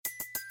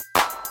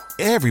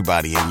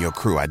Everybody in your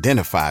crew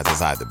identifies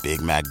as either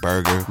Big Mac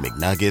Burger,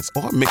 McNuggets,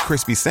 or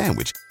McCrispy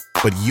Sandwich.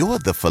 But you're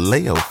the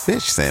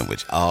Filet-O-Fish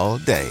Sandwich all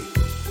day.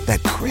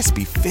 That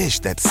crispy fish,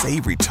 that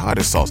savory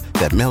tartar sauce,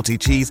 that melty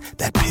cheese,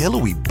 that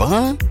pillowy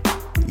bun.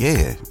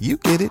 Yeah, you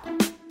get it.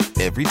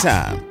 Every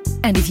time.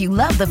 And if you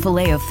love the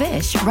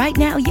Filet-O-Fish, right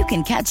now you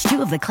can catch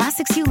two of the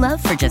classics you love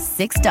for just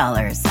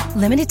 $6.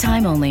 Limited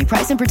time only.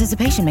 Price and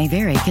participation may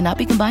vary. Cannot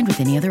be combined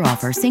with any other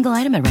offer. Single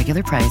item at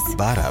regular price.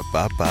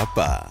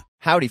 Ba-da-ba-ba-ba.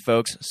 Howdy,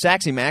 folks.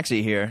 Saxy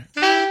Maxie here.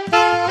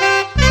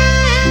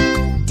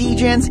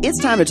 D-Gens, it's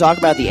time to talk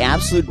about the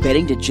Absolute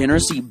Betting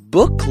Degeneracy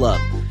Book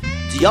Club.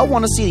 Do y'all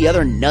want to see the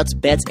other nuts,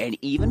 bets, and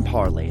even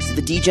parlays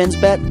the D-Gens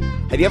bet?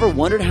 Have you ever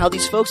wondered how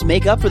these folks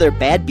make up for their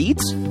bad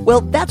beats?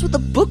 Well, that's what the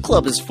book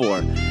club is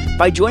for.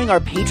 By joining our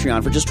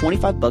Patreon for just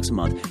 $25 a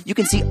month, you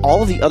can see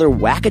all of the other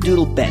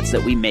wackadoodle bets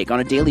that we make on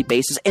a daily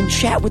basis and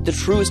chat with the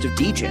truest of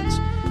D-Gens.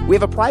 We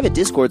have a private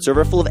Discord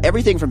server full of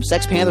everything from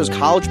Sex Panthers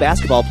college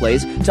basketball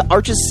plays to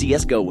Arch's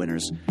CSGO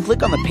winners.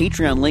 Click on the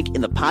Patreon link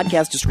in the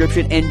podcast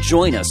description and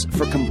join us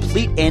for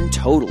complete and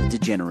total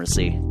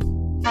degeneracy.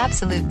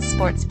 Absolute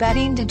sports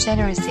betting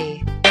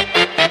degeneracy.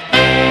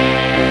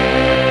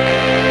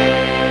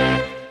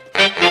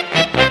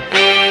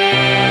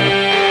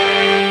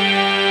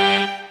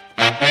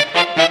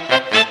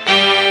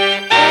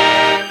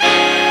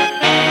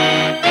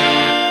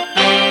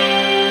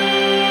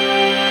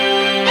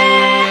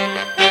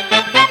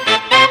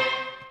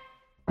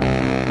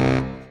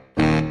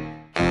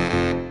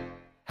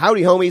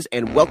 Howdy, homies,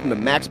 and welcome to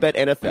MaxBet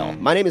NFL.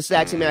 My name is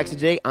Saxy Max, and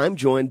today I'm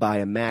joined by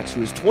a Max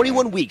who is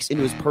 21 weeks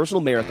into his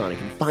personal marathon and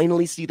can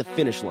finally see the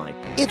finish line.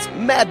 It's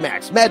Mad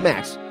Max. Mad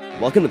Max,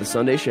 welcome to the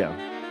Sunday show.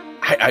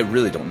 I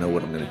really don't know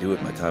what I'm going to do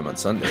with my time on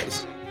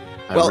Sundays.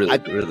 I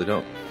really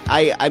don't.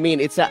 I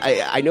mean, it's.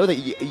 I know that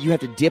you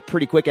have to dip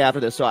pretty quick after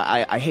this, so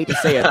I hate to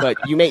say it, but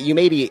you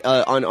may be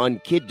on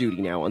kid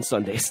duty now on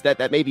Sundays.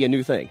 That may be a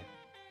new thing.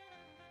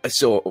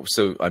 So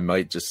I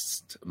might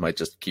just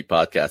keep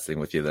podcasting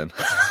with you then.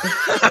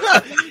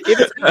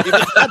 if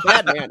it's not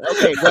bad, man.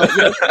 Okay,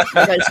 well,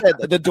 like I said,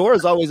 the door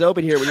is always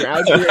open here when you're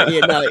out here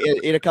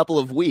in a couple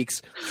of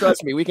weeks.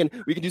 Trust me, we can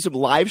do some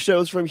live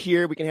shows from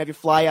here. We can have you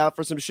fly out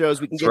for some shows.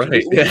 We can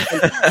we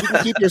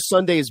can keep your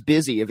Sundays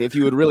busy if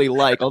you would really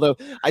like. Although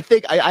I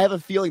think I have a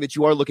feeling that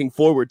you are looking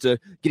forward to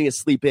getting a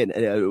sleep in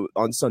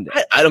on Sunday.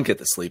 I don't get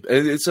to sleep,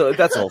 so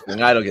that's the whole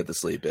thing. I don't get to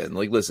sleep in.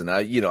 Like, listen,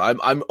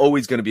 I'm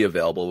always going to be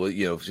available.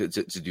 To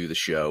do the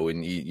show,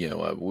 and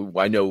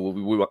I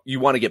know you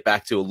want to get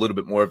back to a little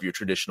bit more of your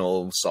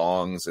traditional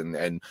songs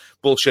and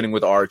bullshitting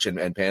with Arch and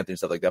Panther and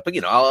stuff like that.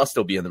 But I'll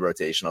still be in the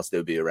rotation. I'll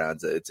still be around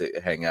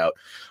to hang out.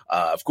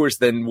 Of course,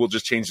 then we'll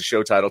just change the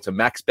show title to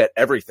Max Bet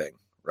Everything.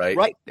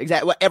 Right,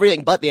 exactly. Well,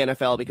 everything but the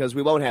NFL, because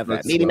we won't have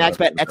that. Maybe Max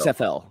Bet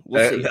XFL.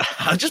 We'll see.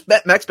 I'll just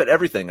bet Max Bet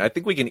Everything. I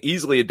think we can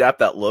easily adapt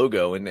that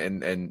logo and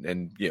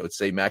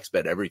say Max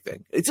Bet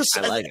Everything.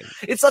 I like it.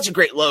 It's such a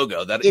great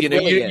logo that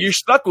you're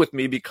stuck with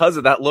me because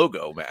of that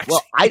logo, Max.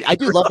 Well, I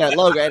do love that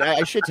logo, and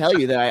I should tell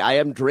you that I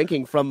am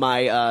drinking from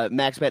my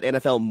Max Bet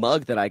NFL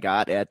mug that I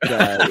got at.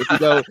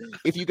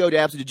 If you go to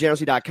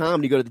absolutedegeneracy.com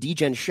and you go to the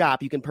D-Gen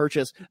shop, you can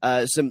purchase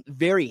some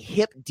very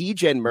hip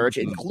D-Gen merch,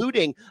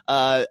 including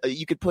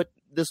you could put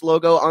this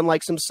logo on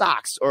like some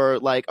socks or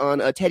like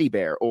on a teddy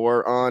bear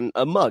or on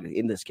a mug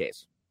in this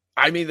case.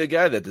 I mean, the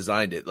guy that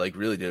designed it like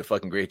really did a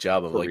fucking great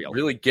job of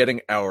really getting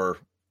our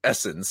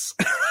essence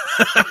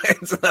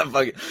into that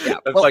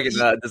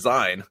fucking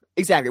design.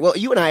 Exactly. Well,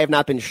 you and I have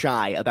not been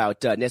shy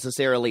about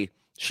necessarily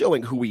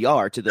showing who we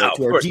are to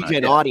our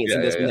D-Gen audience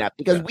and this and that,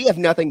 because we have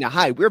nothing to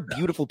hide. We're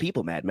beautiful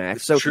people, Mad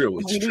Max. So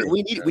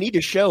we need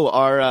to show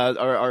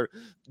our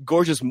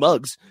gorgeous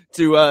mugs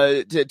to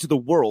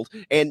the world,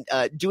 and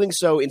doing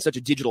so in such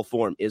a digital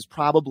form is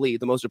probably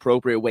the most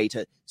appropriate way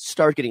to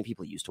start getting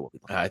people used to what we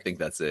look like. I think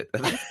that's it.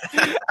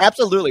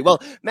 Absolutely.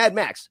 Well, Mad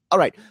Max, all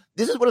right,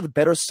 this is one of the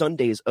better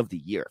Sundays of the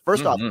year.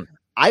 First off,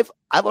 I've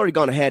already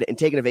gone ahead and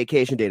taken a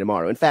vacation day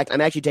tomorrow. In fact,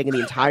 I'm actually taking the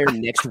entire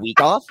next week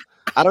off.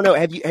 I don't know.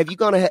 Have you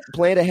gone ahead,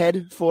 planned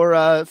ahead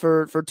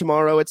for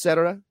tomorrow,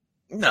 etc.?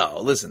 No,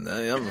 listen,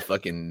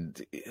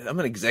 I'm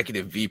an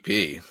executive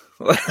VP.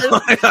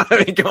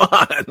 I mean, come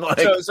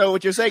on. So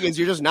what you're saying is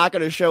you're just not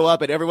going to show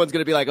up and everyone's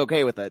going to be like,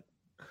 okay with it.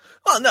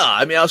 Well, no,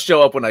 I mean, I'll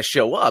show up when I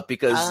show up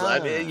because, I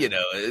mean,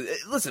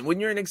 listen, when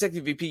you're an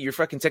executive VP, you're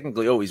fucking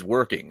technically always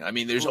working. I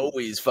mean, there's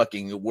always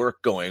fucking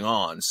work going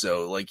on.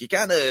 So, like, you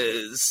kind of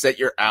set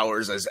your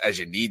hours as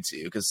you need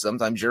to, because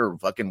sometimes you're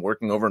fucking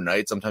working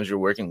overnight. Sometimes you're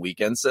working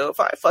weekends. So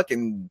if I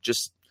fucking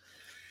just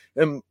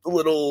am a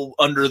little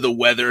under the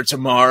weather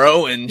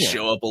tomorrow and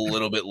show up a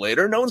little bit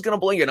later, no one's going to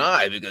blink an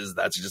eye, because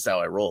that's just how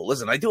I roll.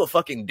 Listen, I do a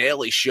fucking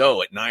daily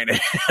show at 9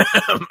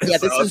 a.m. Yeah,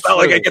 so it's not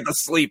like I get to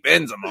sleep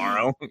in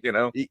tomorrow,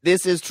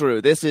 This is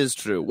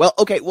true. Well,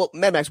 okay. Well,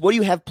 Mad Max, what do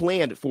you have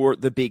planned for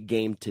the big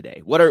game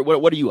today? What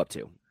are you up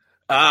to?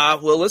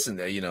 Well, listen,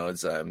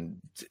 it's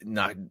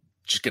not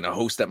just going to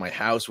host at my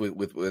house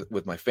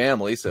with my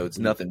family. So it's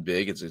nothing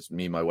big. It's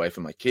me, my wife,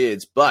 and my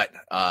kids. But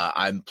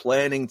I'm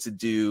planning to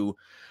do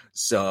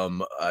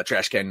some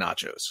trash can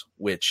nachos,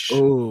 which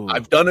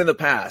I've done in the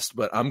past,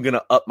 but I'm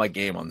gonna up my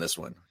game on this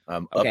one.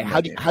 Okay,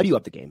 how do you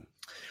up the game?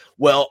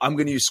 Well, I'm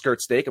gonna use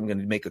skirt steak. I'm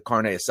gonna make a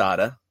carne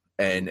asada.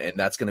 And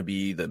that's going to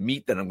be the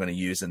meat that I'm going to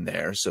use in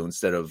there. So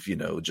instead of,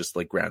 just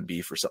like ground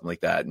beef or something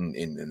like that in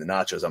the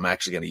nachos, I'm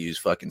actually going to use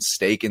fucking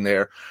steak in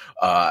there.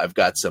 I've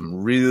got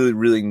some really,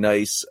 really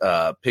nice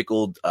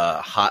pickled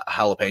hot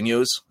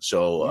jalapenos.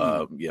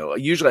 So,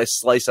 usually I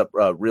slice up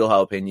real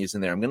jalapenos in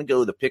there. I'm going to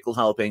go with the pickled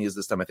jalapenos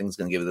this time. I think it's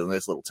going to give it a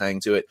nice little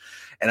tang to it.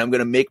 And I'm going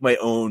to make my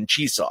own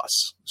cheese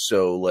sauce.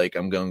 So like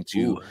I'm going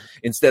to,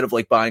 instead of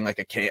like buying like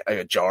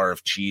a jar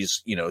of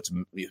cheese,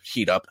 to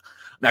heat up,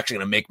 I'm actually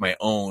going to make my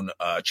own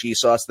cheese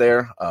sauce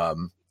there.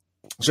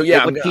 So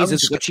yeah, what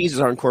cheeses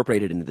are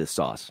incorporated into this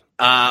sauce?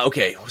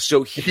 Okay,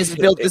 so this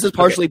is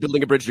partially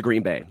building a bridge to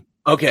Green Bay.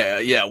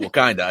 Okay, yeah, well,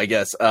 kinda, I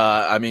guess.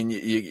 I mean,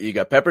 you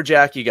got pepper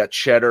jack, you got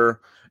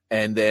cheddar,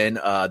 and then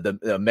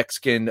the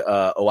Mexican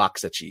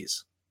Oaxaca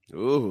cheese.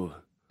 Ooh.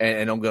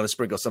 And I'm going to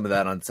sprinkle some of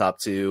that on top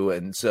too.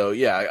 And so,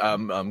 yeah,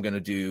 I'm going to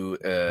do,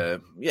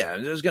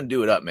 I'm just going to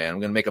do it up, man. I'm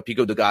going to make a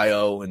pico de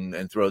gallo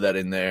and throw that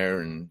in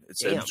there. And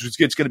it's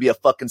going to be a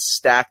fucking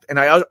stack. And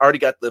I already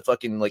got the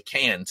fucking like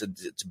can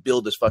to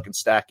build this fucking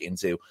stack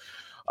into.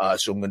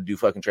 So I'm going to do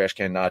fucking trash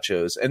can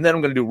nachos, and then I'm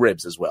going to do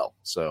ribs as well.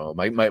 So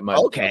my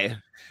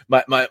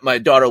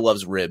daughter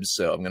loves ribs,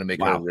 so I'm going to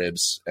make her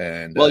ribs.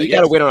 And you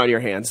got a winner on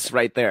your hands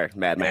right there,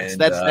 Mad Max.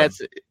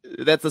 That's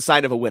the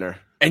sign of a winner.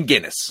 And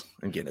Guinness.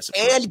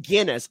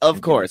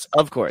 Of course.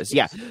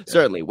 Yeah,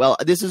 certainly. Well,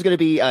 this is going to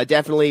be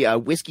definitely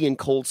whiskey and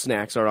cold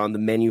snacks are on the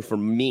menu for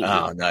me.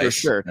 Oh, nice. For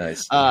sure.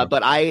 Nice.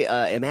 But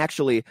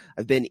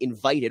I've been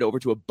invited over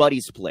to a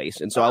buddy's place,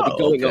 and so I'll be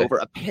going over.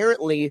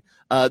 Apparently,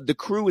 the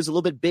crew is a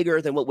little bit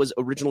bigger than what was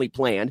originally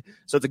planned,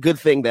 so it's a good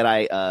thing that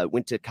I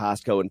went to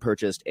Costco and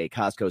purchased a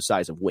Costco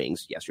size of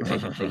wings yesterday.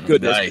 Thank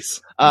goodness.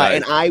 Nice.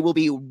 And I will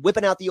be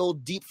whipping out the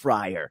old deep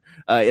fryer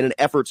in an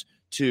effort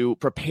to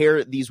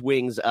prepare these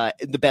wings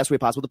the best way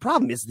possible. The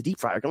problem is the deep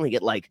fryer can only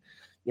get like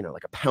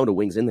a pound of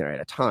wings in there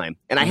at a time.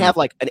 And I have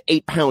like an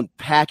 8-pound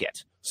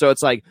packet. So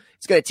it's like,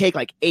 it's going to take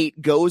like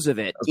 8 goes of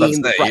it.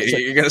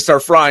 You're going to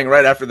start frying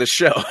right after the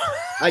show.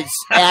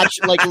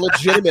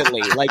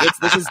 Legitimately,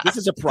 this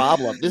is a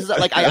problem. This is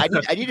like,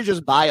 I need to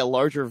just buy a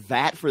larger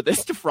vat for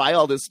this to fry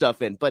all this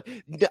stuff in. But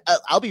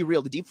I'll be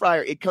real. The deep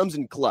fryer, it comes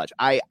in clutch.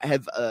 I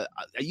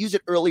used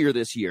it earlier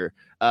this year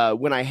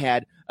when I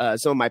had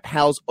some of my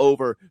pals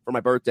over for my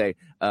birthday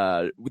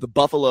with the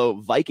Buffalo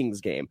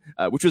Vikings game,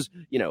 which was,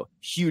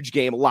 huge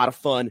game, a lot of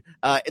fun.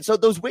 And so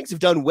those wings have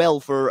done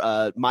well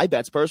for my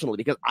bets personally,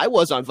 because I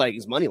was on Vikings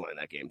money line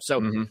that game.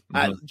 So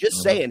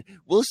saying,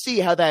 we'll see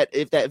how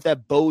if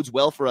that bodes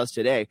well for us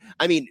today.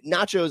 I mean,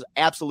 nachos,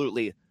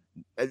 absolutely.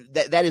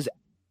 That is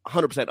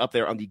 100% up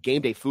there on the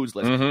game day foods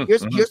list.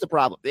 Here's the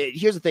problem.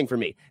 Here's the thing for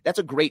me. That's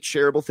a great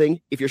shareable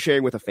thing if you're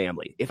sharing with a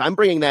family. If I'm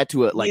bringing that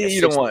to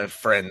you don't want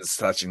friends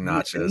touching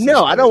nachos.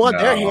 No, I don't want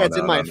their hands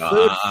in my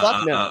food.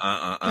 Fuck no.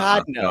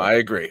 God no. I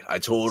agree. I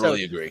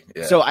totally agree.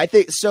 Yeah. So I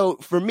think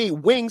for me,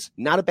 wings,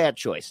 not a bad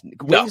choice.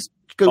 Wings.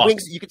 Because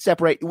wings, you could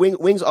separate.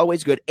 Wings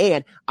always good,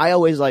 and I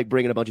always like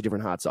bringing a bunch of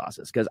different hot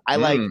sauces because I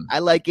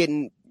like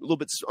getting a little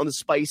bit on the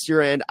spicier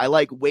end. I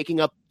like waking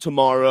up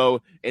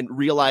tomorrow and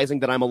realizing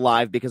that I'm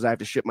alive because I have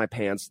to shit my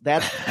pants.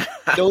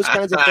 Those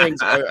kinds of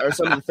things are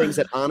some of the things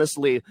that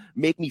honestly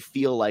make me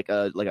feel like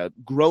a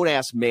grown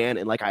ass man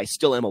and like I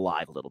still am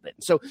alive a little bit.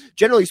 So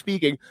generally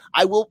speaking,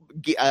 I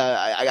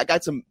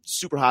got some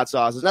super hot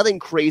sauces. Nothing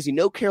crazy.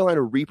 No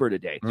Carolina Reaper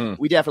today.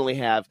 We definitely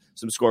have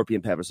some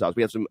scorpion pepper sauce.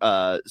 We have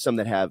some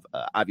that have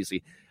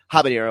obviously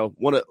habanero,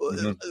 one of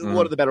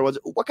the better ones.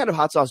 What kind of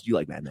hot sauce do you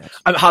like, Mad Max?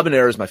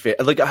 Habanero is my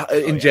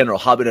favorite. General,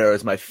 habanero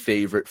is my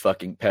favorite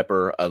fucking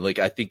pepper.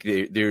 I think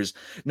there's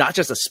not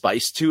just a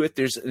spice to it.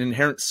 There's an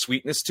inherent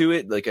sweetness to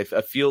it. Like I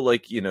feel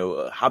like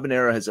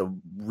habanero has a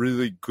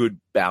really good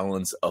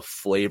balance of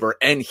flavor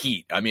and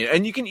heat. I mean,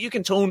 and you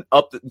can tone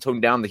up and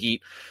tone down the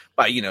heat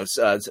by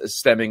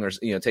stemming or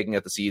taking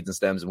out the seeds and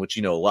stems, and which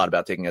a lot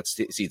about taking out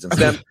seeds and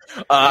stems.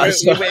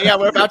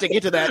 We're about to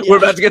get to that. We're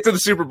about to get to the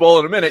Super Bowl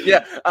in a minute.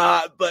 Yeah,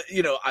 but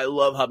I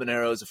love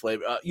habanero as a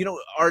flavor.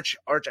 Arch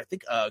I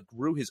think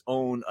grew his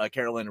own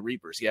Carolina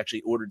Reapers. He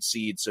actually ordered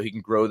seeds so he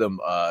can grow them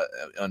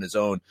on his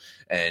own,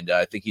 and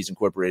I think he's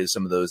incorporated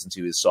some of those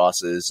into his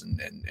sauces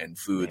and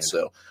food. Man.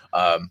 So.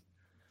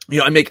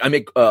 I make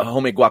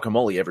homemade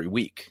guacamole every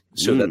week.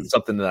 So that's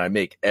something that I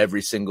make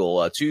every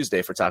single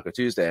Tuesday for Taco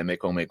Tuesday. I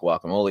make homemade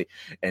guacamole.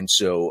 And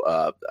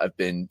so I've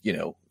been,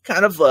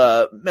 kind of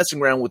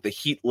messing around with the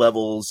heat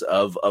levels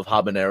of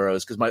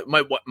habaneros because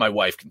my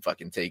wife can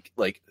fucking take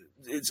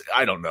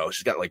I don't know.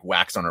 She's got like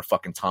wax on her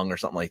fucking tongue or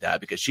something like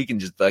that because she can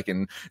just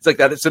fucking. It's like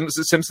that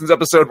Simpsons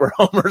episode where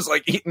Homer's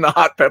like eating the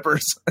hot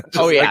peppers.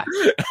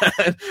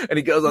 And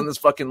he goes on this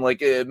fucking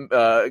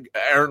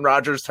Aaron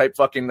Rodgers type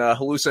fucking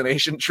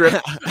hallucination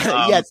trip.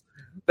 Yes.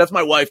 That's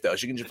my wife though.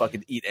 She can just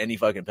fucking eat any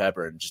fucking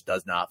pepper and just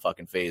does not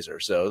fucking phase her.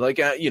 So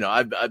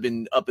I've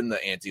been up in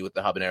the ante with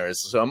the habaneros.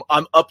 So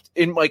I'm up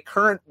in my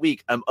current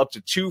week. I'm up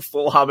to 2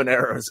 full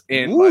habaneros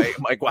in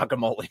my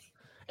guacamole.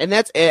 And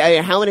that's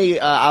how many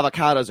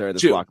avocados are in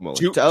this guacamole?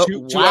 Two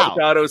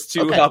avocados,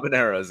 two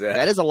habaneros. Yeah.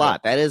 That is a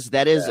lot. That is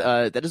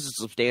a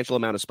substantial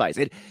amount of spice.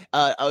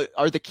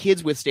 Are the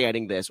kids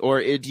withstanding this,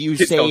 or do you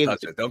kids say don't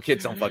touch it?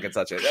 Kids don't fucking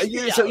touch it.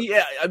 So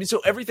I mean,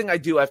 so everything I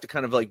do, I have to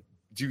kind of like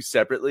do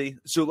separately.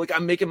 So like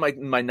I'm making my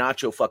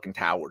nacho fucking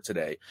tower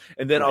today,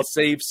 and then I'll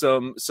save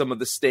some of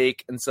the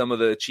steak and some of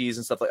the cheese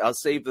and stuff like. I'll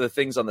save the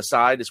things on the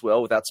side as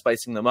well without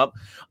spicing them up.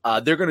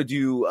 They're gonna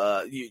do.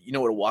 You know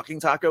what a walking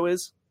taco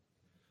is?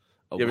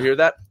 You ever hear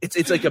that?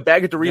 It's like a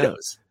bag of Doritos. No.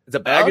 It's a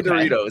bag of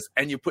Doritos,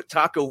 and you put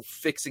taco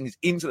fixings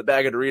into the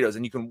bag of Doritos,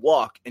 and you can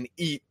walk and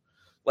eat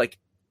like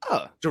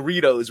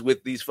Doritos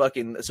with these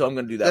fucking. So I'm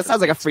going to do that. That sounds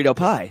like a Frito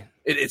pie.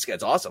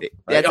 It's awesome.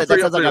 Right? That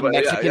sounds like a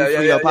Mexican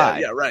Frito pie.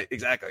 Yeah, right.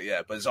 Exactly.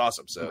 Yeah, but it's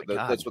awesome. So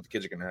that's what the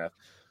kids are going to have.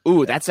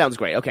 Ooh, that sounds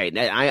great. Okay,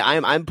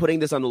 I'm putting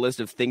this on the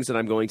list of things that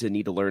I'm going to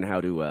need to learn how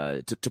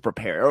to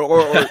prepare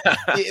or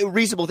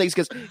reasonable things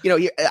because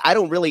I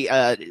don't really.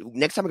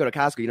 Next time I go to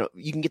Costco,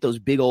 you can get those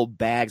big old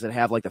bags that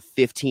have like the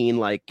 15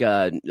 like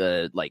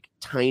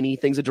tiny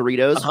things of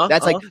Doritos.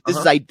 That's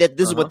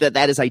this is what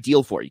that is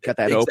ideal for. You cut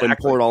that open,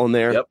 pour it all in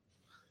there. Yep,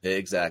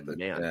 exactly.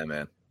 Yeah,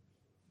 man.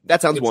 That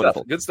sounds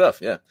wonderful. Good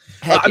stuff. Yeah.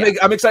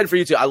 I'm excited for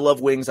you too. I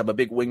love wings. I'm a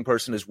big wing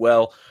person as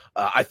well.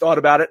 I thought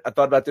about it. I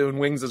thought about doing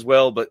wings as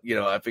well, but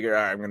I figured, all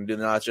right, I'm going to do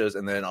the nachos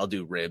and then I'll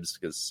do ribs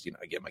because,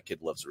 again, my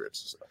kid loves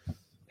ribs. So.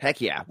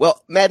 Heck yeah.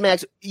 Well, Mad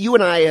Max, you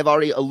and I have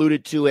already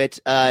alluded to it.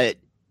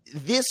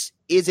 This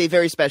is a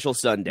very special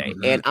Sunday,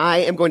 and I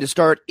am going to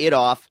start it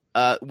off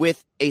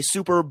with a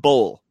Super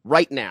Bowl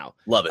right now.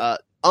 Love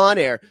it. On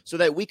air so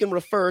that we can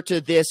refer to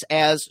this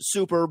as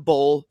Super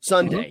Bowl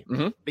Sunday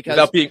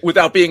because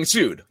without being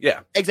sued.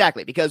 Yeah,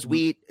 exactly. Because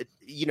we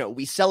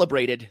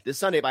celebrated this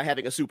Sunday by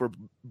having a Super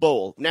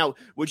Bowl. Now,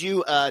 would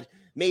you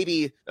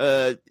maybe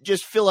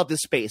just fill up the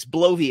space,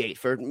 bloviate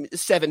for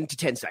 7 to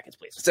 10 seconds,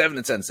 please? 7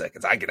 to 10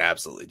 seconds. I could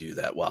absolutely do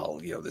that while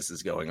this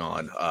is going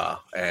on,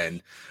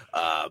 and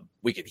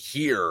we could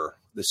hear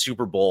the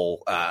Super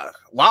Bowl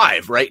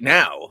live right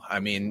now. I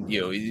mean,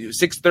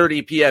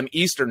 6:30 p.m.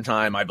 Eastern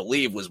time, I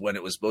believe, was when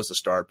it was supposed to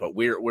start, but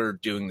we're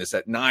doing this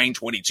at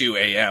 9:22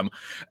 a.m.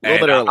 A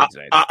little bit early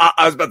today.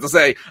 I was about to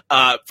say,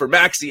 for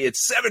Maxie,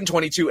 it's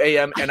 7:22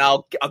 a.m. and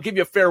I'll give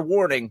you a fair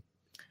warning.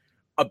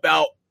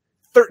 About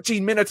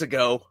 13 minutes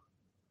ago,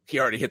 he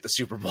already hit the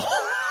Super Bowl.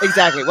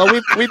 Exactly. Well,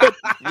 we've been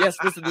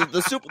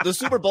the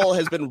Super Bowl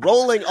has been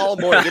rolling all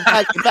morning. In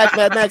fact,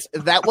 Mad Max,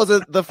 that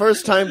wasn't the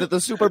first time that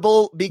the Super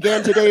Bowl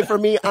began today for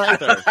me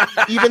either.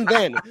 Even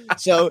then,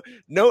 so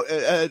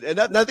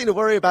nothing to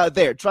worry about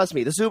there. Trust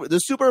me, the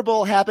Super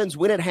Bowl happens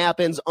when it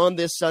happens on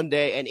this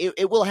Sunday, and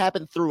it will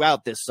happen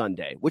throughout this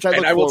Sunday. Which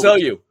I will tell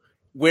you.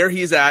 Where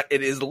he's at,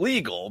 it is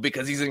legal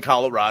because he's in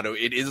Colorado.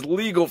 It is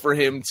legal for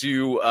him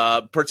to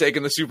partake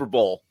in the Super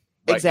Bowl.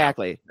 Right.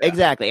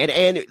 Exactly.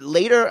 And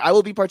later I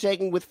will be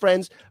partaking with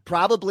friends,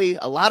 probably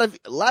a lot of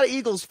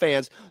Eagles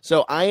fans.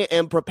 So I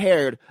am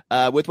prepared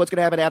with what's going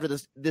to happen after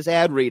this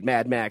ad read,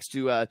 Mad Max,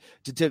 to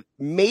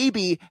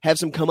maybe have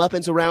some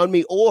comeuppance around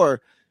me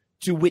or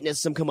to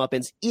witness some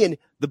comeuppance in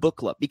the book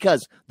club,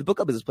 because the book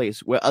club is a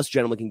place where us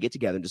gentlemen can get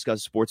together and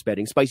discuss sports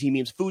betting, spicy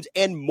memes, foods,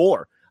 and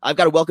more. I've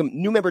got to welcome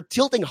new member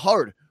Tilting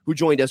Hard, who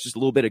joined us just a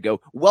little bit ago.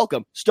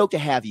 Welcome. Stoked to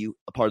have you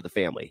a part of the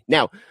family.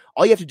 Now,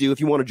 all you have to do if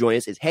you want to join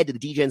us is head to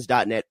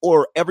thedgens.net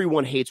or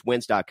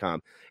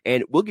everyonehateswentz.com,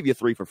 and we'll give you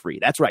 3 for free.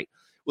 That's right.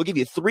 We'll give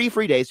you 3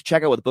 free days to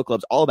check out what the book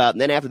club's all about,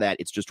 and then after that,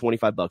 it's just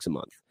 $25 a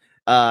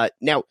month.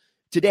 Now,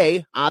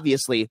 today,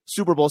 obviously,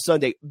 Super Bowl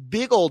Sunday,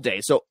 big old day.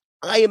 So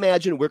I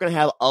imagine we're going to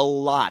have a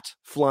lot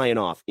flying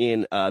off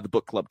in the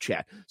book club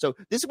chat. So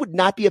this would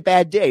not be a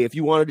bad day if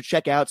you wanted to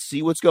check out,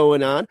 see what's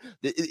going on.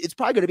 It's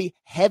probably going to be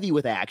heavy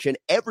with action.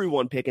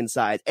 Everyone picking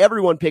sides,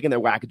 everyone picking their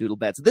wackadoodle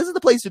bets. This is the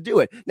place to do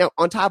it. Now,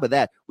 on top of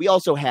that, we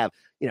also have,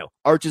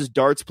 Arch's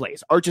darts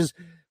plays, Arch's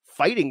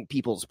fighting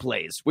people's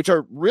plays, which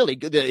are really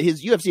good.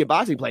 His UFC and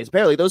boxing plays,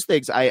 apparently those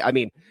things,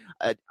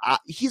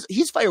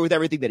 he's fire with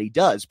everything that he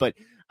does. But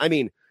I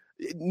mean,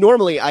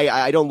 normally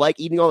I don't like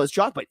eating all this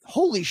chalk, but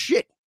holy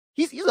shit.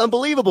 He's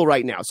unbelievable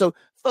right now. So,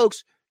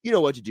 folks, you know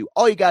what to do.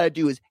 All you got to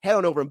do is head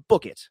on over and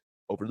book it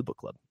over to the book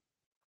club.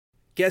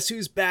 Guess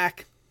who's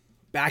back?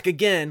 Back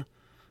again.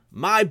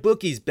 My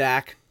bookie's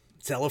back.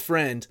 Tell a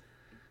friend.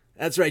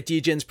 That's right,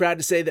 DJ's proud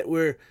to say that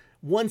we're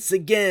once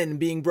again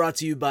being brought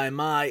to you by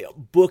My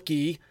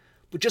Bookie.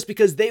 But just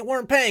because they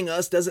weren't paying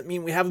us doesn't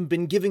mean we haven't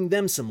been giving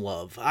them some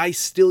love. I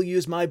still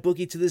use My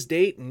Bookie to this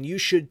date, and you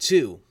should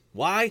too.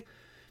 Why?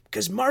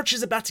 Because March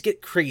is about to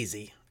get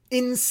crazy.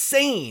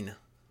 Insane.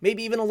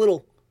 Maybe even a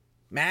little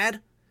mad?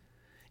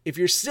 If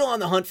you're still on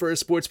the hunt for a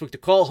sportsbook to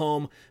call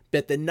home,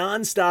 bet the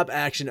non-stop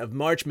action of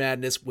March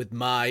Madness with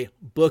My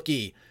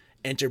Bookie.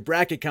 Enter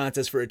bracket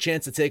contests for a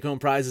chance to take home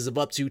prizes of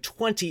up to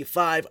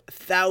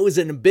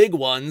 25,000 big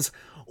ones,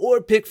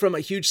 or pick from a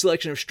huge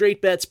selection of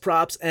straight bets,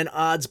 props, and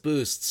odds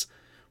boosts.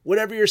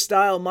 Whatever your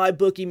style, My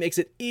Bookie makes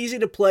it easy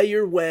to play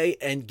your way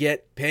and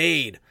get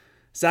paid.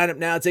 Sign up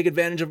now, take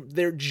advantage of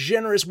their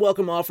generous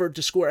welcome offer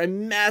to score a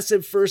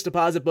massive first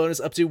deposit bonus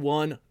up to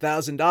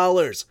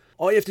 $1,000.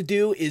 All you have to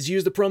do is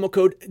use the promo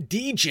code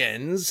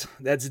DEGENS,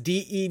 that's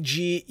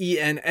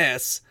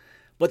DEGENS,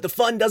 but the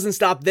fun doesn't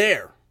stop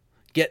there.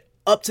 Get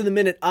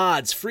up-to-the-minute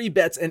odds, free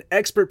bets, and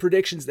expert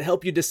predictions to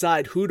help you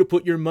decide who to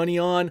put your money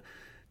on.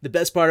 The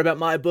best part about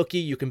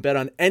MyBookie, you can bet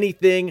on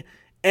anything,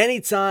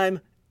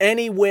 anytime,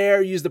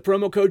 anywhere. Use the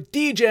promo code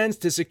DEGENS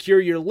to secure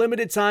your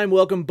limited-time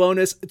welcome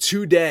bonus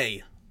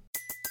today.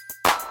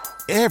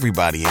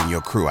 Everybody in your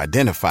crew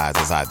identifies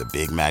as either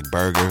Big Mac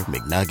Burger,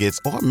 McNuggets,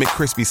 or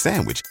McCrispy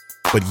Sandwich.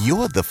 But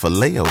you're the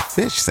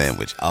Filet-O-Fish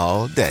Sandwich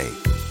all day.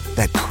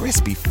 That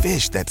crispy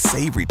fish, that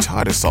savory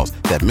tartar sauce,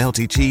 that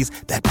melty cheese,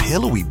 that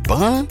pillowy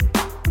bun.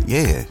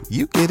 Yeah,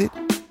 you get it.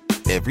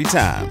 Every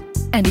time.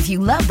 And if you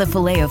love the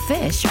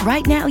Filet-O-Fish,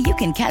 right now you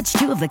can catch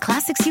two of the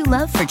classics you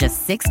love for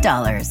just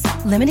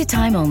 $6. Limited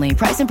time only.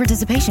 Price and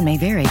participation may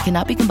vary.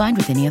 Cannot be combined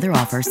with any other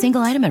offer.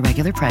 Single item at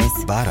regular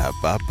price.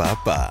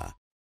 Ba-da-ba-ba-ba.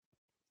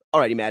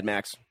 Alrighty, Mad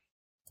Max.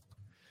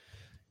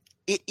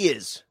 It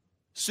is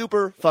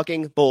Super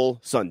fucking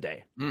Bowl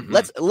Sunday. Mm-hmm.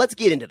 Let's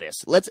get into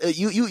this.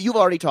 You've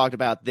already talked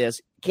about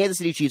this. Kansas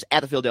City Chiefs at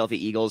the Philadelphia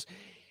Eagles,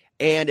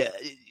 and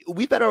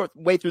we've been our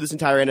way through this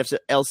entire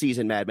NFL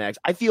season, Mad Max.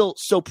 I feel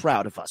so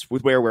proud of us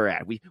with where we're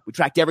at. We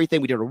tracked everything.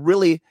 We did a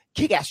really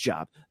kick-ass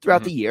job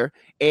throughout the year.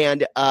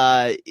 And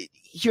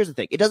here's the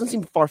thing: it doesn't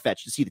seem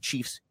far-fetched to see the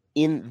Chiefs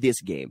in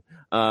this game.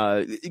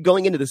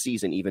 Going into the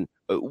season, even.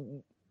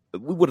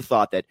 We would have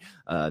thought that,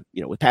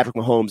 with Patrick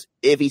Mahomes,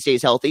 if he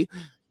stays healthy,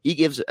 he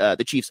gives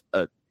the Chiefs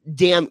a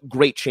damn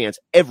great chance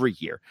every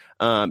year.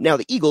 Now,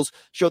 the Eagles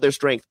show their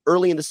strength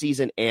early in the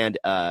season and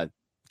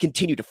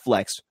continue to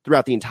flex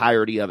throughout the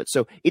entirety of it.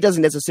 So it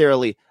doesn't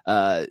necessarily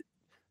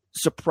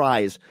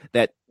surprise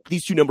that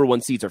these two number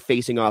one seeds are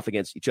facing off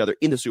against each other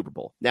in the Super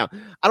Bowl. Now,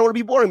 I don't want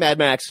to be boring, Mad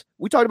Max.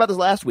 We talked about this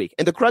last week,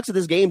 and the crux of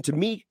this game, to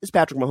me, is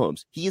Patrick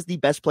Mahomes. He is the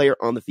best player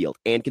on the field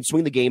and can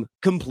swing the game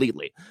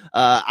completely.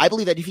 I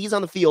believe that if he's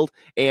on the field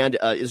and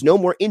is no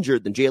more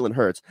injured than Jalen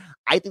Hurts,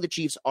 I think the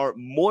Chiefs are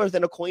more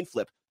than a coin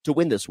flip to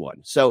win this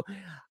one. So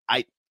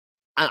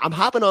I'm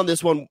hopping on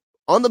this one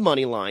on the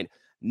money line,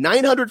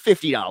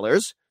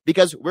 $950.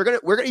 Because we're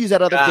gonna use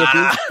that other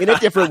 50 in a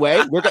different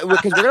way. We're gonna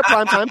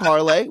primetime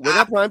parlay. We're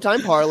gonna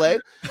primetime parlay,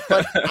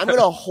 but I'm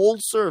gonna hold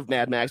serve,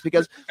 Mad Max,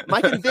 because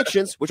my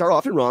convictions, which are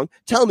often wrong,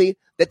 tell me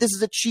that this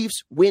is a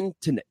Chiefs win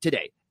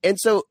today. And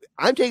so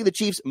I'm taking the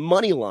Chiefs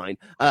money line,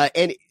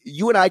 and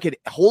you and I could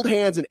hold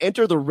hands and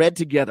enter the red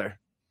together.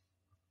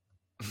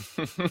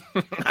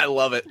 I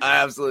love it. I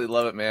absolutely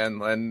love it,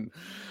 man. And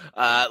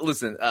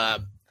listen.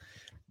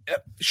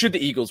 Should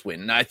the Eagles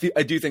win, and I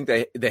do think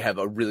they have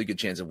a really good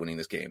chance of winning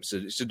this game. So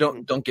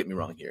don't get me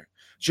wrong here.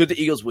 Should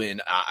the Eagles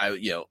win, I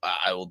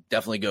will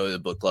definitely go to the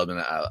book club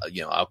and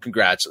I'll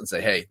congrats and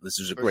say, hey, this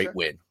is a great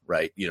win,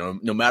 right?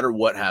 No matter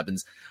what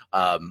happens,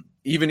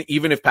 even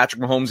if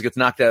Patrick Mahomes gets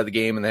knocked out of the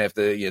game and they have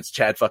to, it's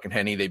Chad fucking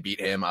Henne, they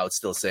beat him. I would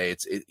still say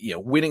it's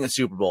winning a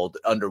Super Bowl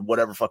under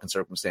whatever fucking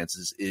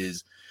circumstances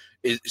is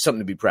something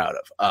to be proud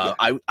of.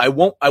 I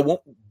won't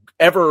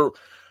ever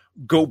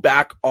go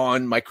back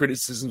on my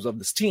criticisms of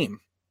this team.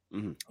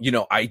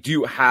 Mm-hmm. I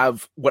do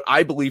have what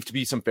I believe to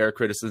be some fair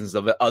criticisms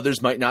of it.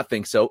 Others might not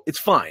think so. It's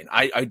fine.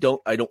 I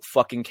don't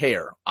fucking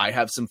care. I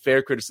have some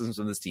fair criticisms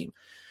of this team.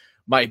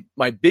 My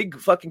big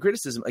fucking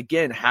criticism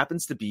again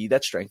happens to be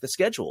that strength of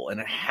schedule, and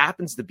it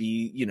happens to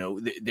be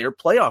their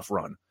playoff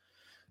run.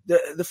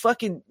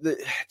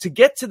 To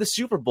get to the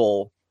Super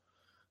Bowl,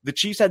 the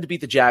Chiefs had to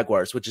beat the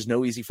Jaguars, which is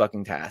no easy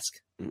fucking task.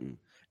 Mm-hmm.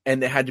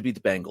 And they had to beat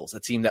the Bengals, a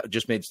team that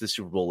just made the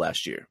Super Bowl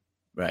last year,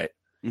 right?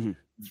 Mm-hmm.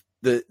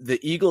 The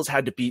Eagles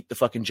had to beat the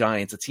fucking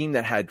Giants, a team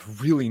that had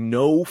really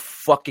no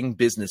fucking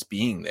business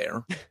being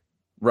there,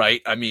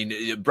 right? I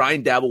mean,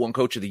 Brian Daboll won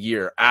Coach of the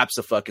Year,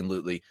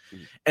 abso-fucking-lutely.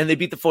 Mm-hmm. And they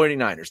beat the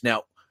 49ers.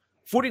 Now,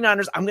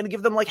 49ers, I'm going to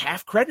give them like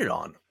half credit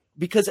on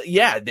because,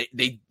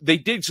 they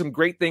did some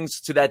great things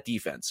to that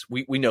defense.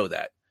 We know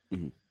that.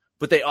 Mm-hmm.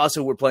 But they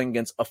also were playing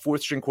against a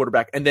fourth-string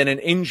quarterback and then an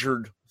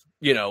injured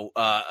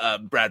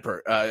Brock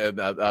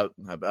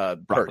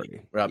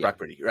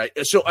Purdy, right?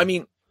 So, I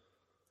mean,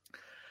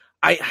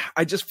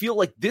 I just feel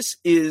like this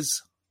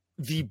is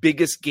the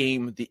biggest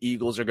game the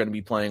Eagles are going to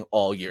be playing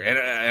all year. And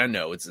I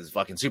know it's this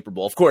fucking Super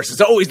Bowl. Of course,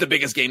 it's always the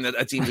biggest game that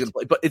a team's going to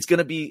play, but it's going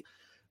to be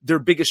their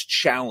biggest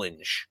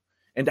challenge.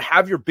 And to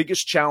have your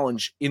biggest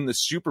challenge in the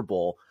Super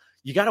Bowl,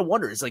 you got to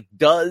wonder, it's like,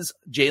 does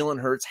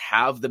Jalen Hurts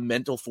have the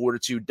mental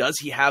fortitude? Does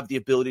he have the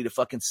ability to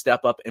fucking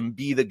step up and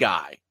be the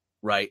guy,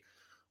 right?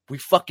 We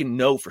fucking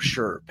know for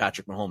sure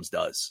Patrick Mahomes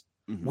does.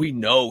 Mm-hmm. We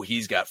know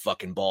he's got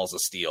fucking balls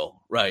of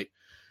steel, right?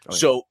 Oh, yeah.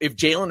 So if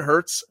Jalen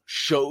Hurts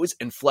shows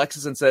and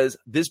flexes and says,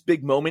 this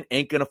big moment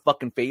ain't going to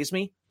fucking phase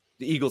me,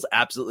 the Eagles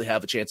absolutely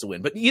have a chance to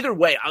win. But either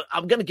way,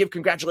 I'm going to give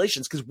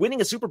congratulations because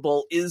winning a Super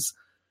Bowl is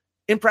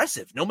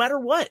impressive no matter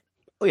what.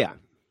 Oh, yeah.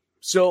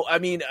 So, I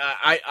mean,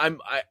 I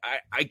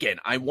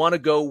want to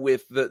go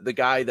with the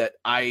guy that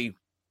I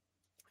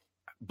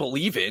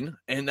believe in,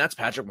 and that's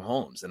Patrick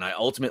Mahomes. And I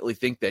ultimately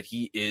think that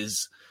he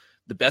is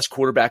the best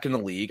quarterback in the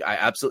league. I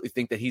absolutely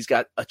think that he's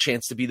got a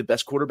chance to be the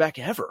best quarterback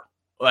ever.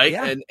 Right.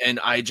 Yeah. And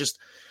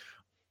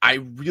I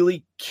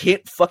really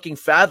can't fucking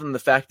fathom the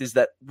fact is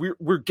that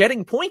we're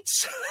getting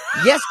points.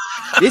 Yes.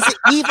 It's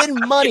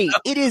even money.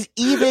 It is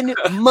even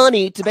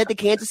money to bet the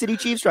Kansas City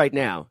Chiefs right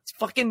now. It's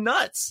fucking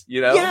nuts.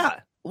 You know? Yeah.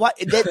 What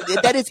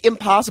that is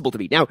impossible to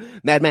me. Now,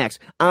 Mad Max,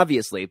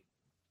 obviously,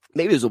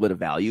 maybe there's a little bit of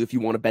value if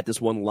you want to bet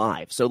this one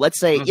live. So let's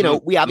say,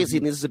 we obviously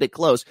think this is a bit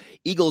close.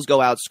 Eagles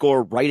go out,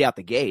 score right out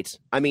the gate.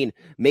 I mean,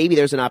 maybe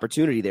there's an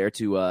opportunity there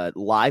to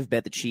live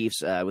bet the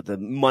Chiefs with the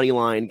money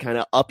line kind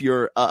of up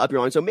your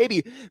line. So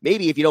maybe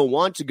if you don't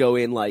want to go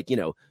in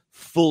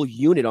full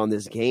unit on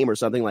this game or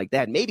something like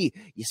that, maybe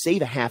you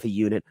save a half a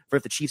unit for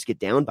if the Chiefs get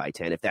down by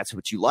 10, if that's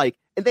what you like.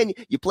 And then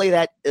you play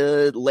that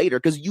later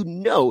because you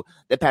know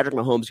that Patrick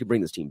Mahomes can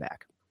bring this team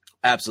back.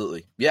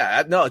 Absolutely.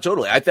 Yeah, no,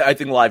 totally. I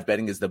think live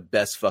betting is the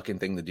best fucking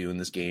thing to do in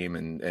this game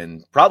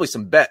and probably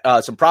some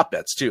prop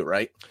bets too,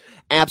 right?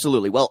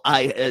 Absolutely. Well,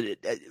 I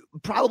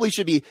probably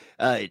should be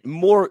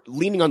more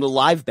leaning on the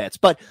live bets,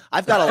 but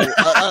I've got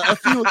a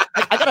few.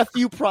 I got a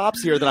few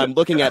props here that I'm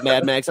looking at,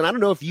 Mad Max, and I don't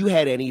know if you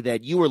had any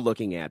that you were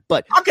looking at,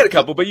 but I'll get a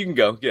couple. But you can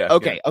go. Yeah.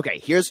 Okay.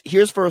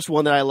 Here's first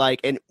one that I like,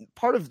 and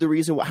part of the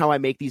reason how I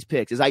make these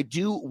picks is I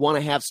do want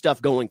to have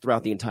stuff going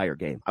throughout the entire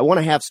game. I want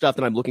to have stuff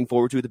that I'm looking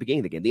forward to at the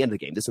beginning of the game, the end of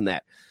the game, this and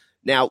that.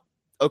 Now,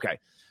 okay.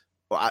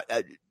 Well,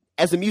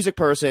 as a music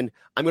person,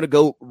 I'm going to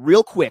go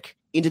real quick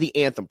into the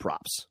anthem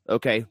props.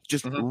 Okay.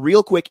 Just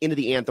real quick into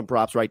the anthem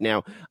props right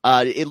now.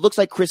 It looks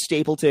like Chris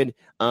Stapleton,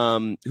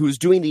 who's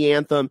doing the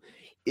anthem.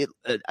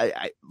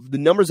 The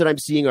numbers that I'm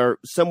seeing are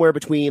somewhere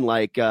between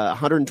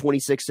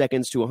 126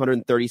 seconds to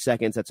 130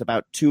 seconds. That's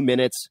about 2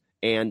 minutes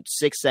and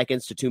 6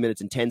 seconds to 2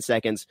 minutes and 10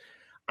 seconds.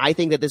 I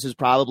think that this is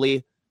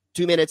probably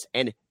 2 minutes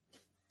and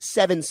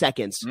 7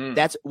 seconds.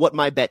 That's what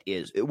my bet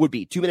is. It would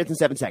be 2 minutes and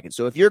 7 seconds.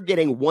 So if you're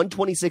getting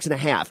 126 and a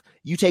half,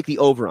 you take the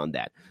over on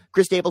that.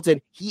 Chris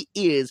Stapleton, he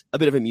is a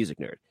bit of a music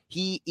nerd.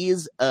 He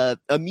is a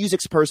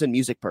music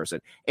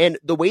person. And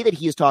the way that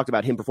he has talked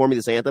about him performing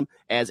this anthem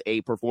as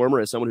a performer,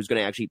 as someone who's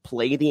going to actually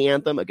play the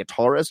anthem, a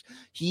guitarist,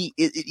 he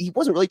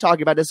wasn't really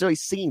talking about necessarily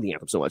singing the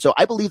anthem so much. So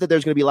I believe that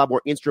there's going to be a lot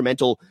more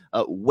instrumental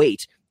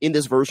weight in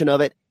this version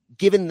of it.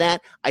 Given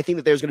that, I think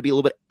that there's going to be a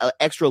little bit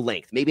extra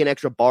length, maybe an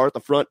extra bar at the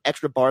front,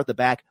 extra bar at the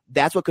back.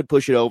 That's what could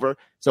push it over.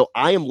 So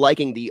I am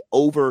liking the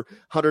over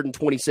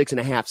 126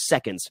 and a half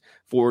seconds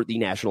for the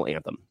national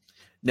anthem.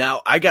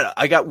 Now, I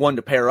got one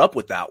to pair up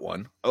with that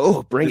one.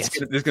 Oh, bring it.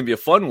 This is going to be a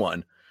fun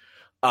one.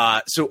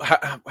 So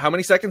how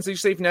many seconds did you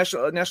say for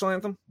national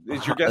anthem?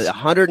 Is your guess?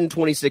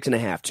 126 and a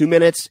half. 2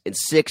 minutes and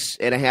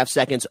 6.5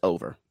 seconds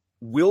over.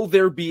 Will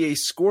there be a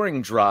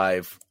scoring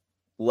drive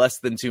less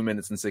than 2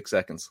 minutes and 6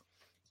 seconds?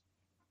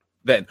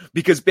 Then,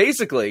 because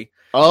basically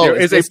there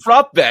is a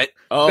prop bet.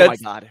 Oh my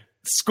God.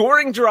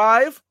 Scoring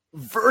drive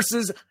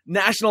versus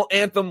national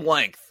anthem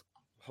length.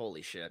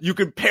 Holy shit. You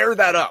can pair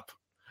that up.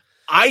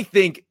 I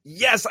think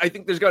there's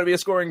going to be a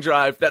scoring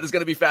drive that is going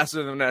to be faster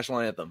than the national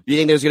anthem. You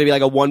think there's going to be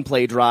like a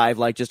one-play drive,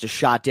 like just a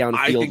shot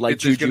downfield like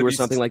Juju or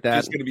something like that?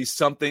 There's going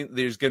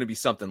to be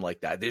something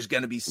like that. There's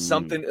going to be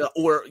something,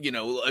 or,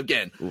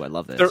 again. Ooh, I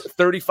love this.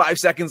 35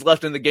 seconds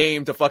left in the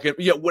game to fucking,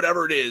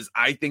 whatever it is.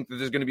 I think that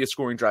there's going to be a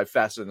scoring drive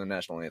faster than the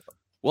national anthem.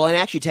 Well, and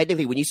actually,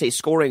 technically, when you say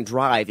scoring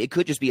drive, it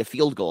could just be a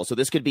field goal. So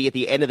this could be at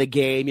the end of the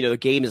game. The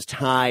game is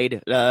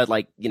tied, or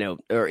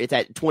it's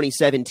at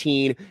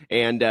 2017,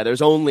 and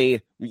there's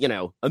only,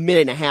 a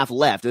minute and a half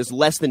left. There's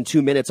less than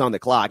 2 minutes on the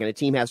clock, and a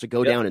team has to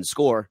go down and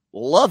score.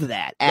 Love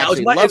that. Now,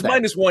 it's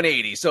minus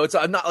 180, so it's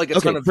not like a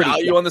ton of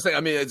value on this thing. I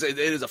mean, it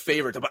is a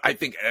favorite, but I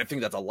think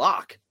that's a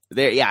lock.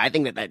 I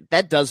think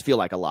that does feel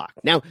like a lock.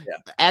 Now,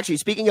 actually,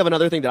 speaking of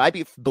another thing that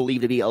I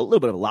believe to be a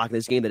little bit of a lock in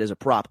this game that is a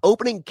prop,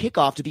 opening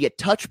kickoff to be a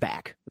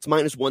touchback. It's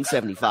minus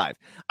 175.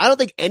 I don't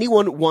think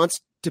anyone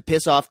wants to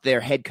piss off their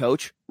head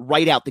coach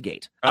right out the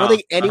gate. I don't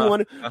think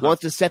anyone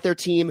wants to set their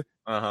team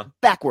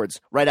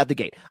backwards right out the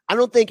gate. I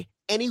don't think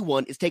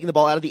anyone is taking the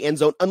ball out of the end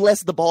zone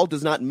unless the ball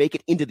does not make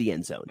it into the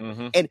end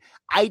zone. And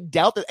I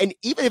doubt that. And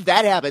even if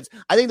that happens,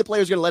 I think the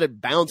player's going to let it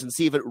bounce and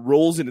see if it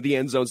rolls into the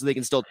end zone so they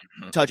can still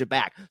touch it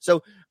back.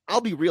 So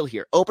I'll be real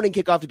here. Opening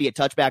kickoff to be a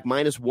touchback,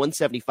 minus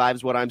 175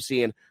 is what I'm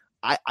seeing.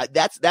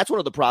 That's one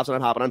of the props that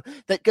I'm hopping on,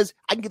 that because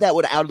I can get that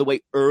one out of the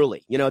way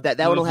early. That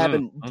one will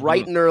happen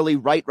bright and early,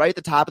 right at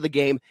the top of the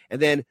game,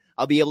 and then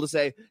I'll be able to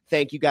say,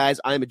 "Thank you guys,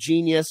 I'm a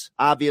genius.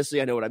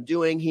 Obviously, I know what I'm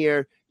doing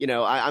here.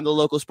 I'm the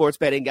local sports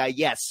betting guy."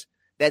 Yes,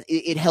 that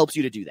it helps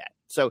you to do that.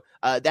 So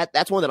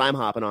that's one that I'm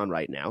hopping on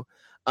right now.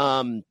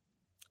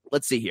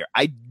 Let's see here.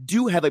 I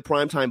do have a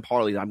primetime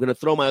parlay that I'm going to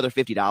throw my other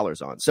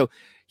 $50 on. So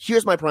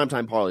here's my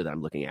primetime parlay that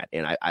I'm looking at,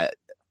 and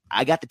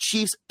I got the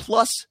Chiefs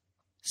plus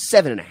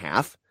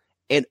 7.5.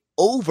 and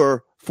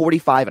over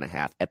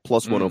 45.5 at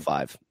plus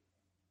 105.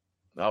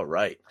 All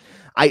right.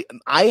 I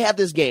have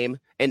this game,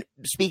 and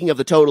speaking of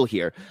the total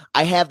here,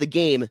 I have the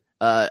game.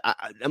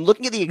 I'm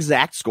looking at the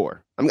exact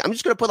score. I'm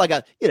just going to put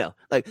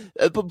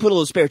put a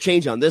little spare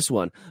change on this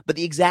one. But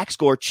the exact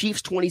score: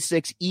 Chiefs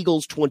 26,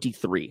 Eagles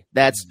 23.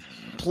 That's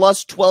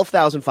plus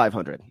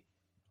 12,500.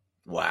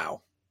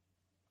 Wow.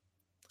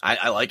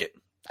 I like it.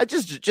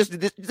 This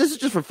is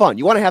just for fun.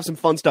 You want to have some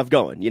fun stuff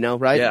going,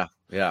 right?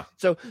 Yeah.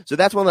 So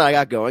that's one that I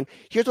got going.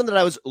 Here's one that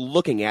I was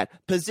looking at.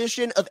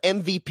 Position of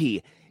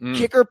MVP.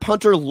 Kicker,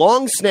 punter,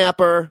 long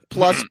snapper,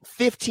 plus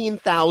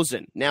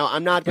 15,000. Now,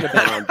 I'm not going to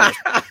bet on this,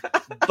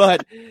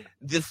 but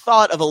the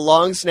thought of a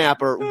long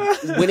snapper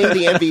winning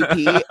the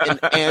MVP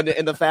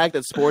and the fact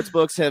that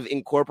sportsbooks have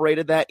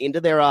incorporated that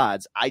into their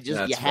odds, you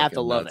have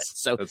to love it.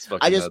 So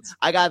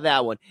I got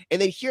that one.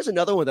 And then here's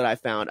another one that I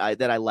found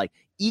that I like.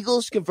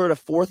 Eagles convert a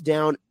fourth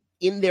down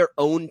in their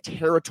own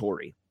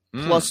territory,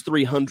 plus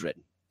 300.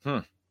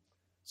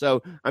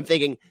 So I'm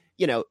thinking,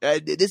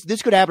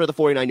 this could happen at the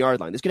 49-yard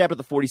line. This could happen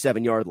at the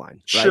 47-yard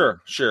line. Right?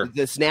 Sure.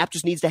 The snap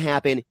just needs to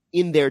happen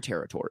in their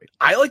territory.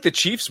 I like the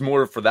Chiefs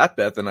more for that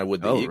bet than I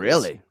would the Eagles.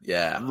 Really?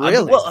 Yeah.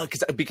 Really? Well,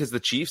 because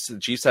the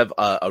Chiefs have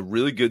a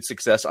really good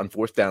success on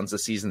fourth downs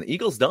this season. The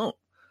Eagles don't.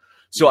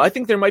 So I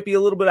think there might be a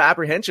little bit of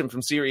apprehension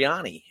from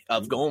Sirianni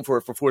of going for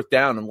it for fourth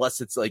down unless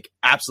it's like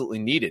absolutely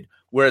needed.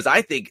 Whereas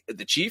I think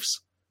the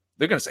Chiefs,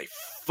 they're going to say,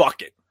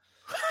 fuck it.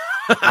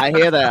 I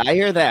hear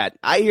that.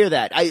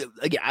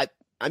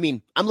 I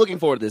mean, I'm looking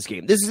forward to this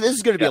game. This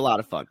is going to be a lot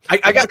of fun.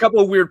 I got a couple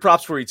of weird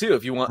props for you too,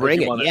 if you want.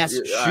 Bring it. Yes,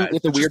 shoot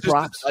with the weird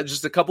props.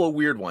 Just a couple of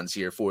weird ones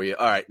here for you.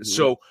 All right,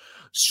 so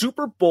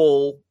Super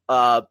Bowl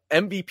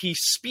MVP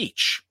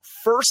speech,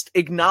 first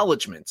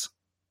acknowledgement.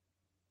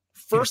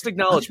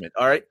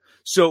 All right,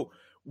 so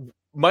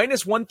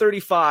minus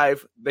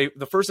 135.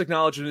 The first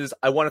acknowledgement is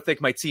I want to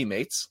thank my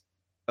teammates.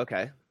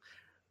 Okay.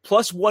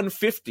 Plus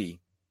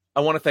 150. I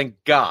want to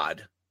thank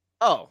God.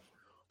 Oh.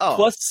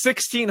 Plus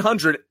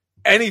 1,600.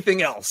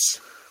 Anything else?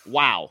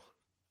 Wow.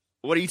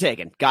 What are you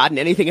taking? God and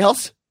anything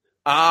else?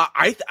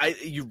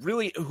 You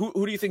really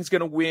who do you think is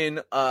going to win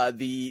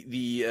the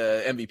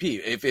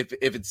MVP? If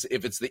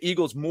it's the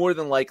Eagles, more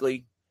than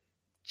likely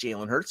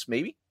Jalen Hurts,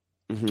 maybe.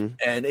 Mm-hmm.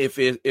 And if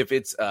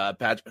it's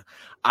Patrick,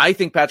 I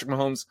think Patrick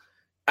Mahomes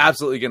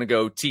absolutely going to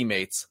go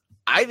teammates.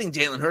 I think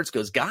Jalen Hurts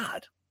goes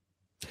God.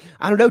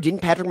 I don't know.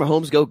 Didn't Patrick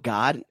Mahomes go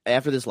God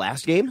after this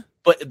last game?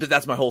 But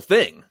that's my whole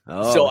thing.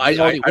 Oh, so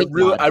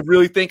I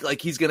really think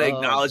like he's going to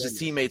acknowledge his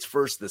teammates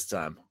first this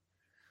time.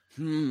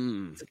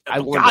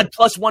 God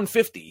plus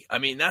 150. I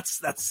mean,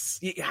 that's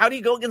how do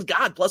you go against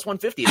God plus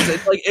 150?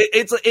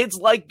 It's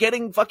like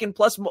getting fucking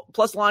plus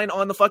line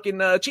on the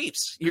fucking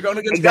Chiefs. You're going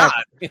against God.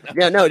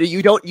 Yeah, no,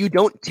 you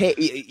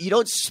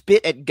don't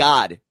spit at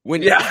God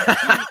when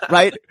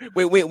right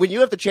when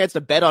you have the chance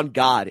to bet on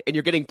God and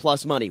you're getting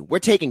plus money. We're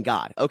taking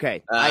God.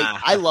 Okay,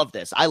 I love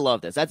this.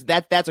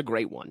 That's a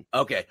great one.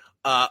 Okay,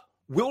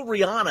 will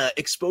Rihanna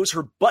expose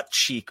her butt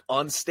cheek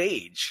on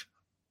stage?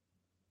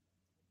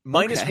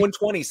 Minus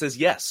 120 says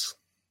yes.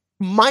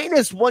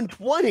 Minus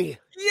 120?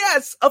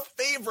 Yes, a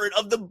favorite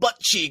of the butt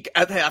cheek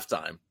at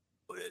halftime.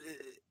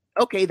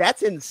 Okay,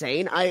 that's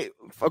insane.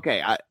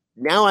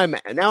 Now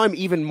I'm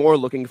even more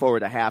looking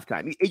forward to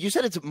halftime. You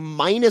said it's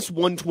minus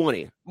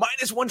 120.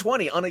 Minus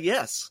 120 on a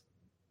yes.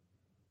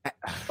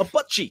 A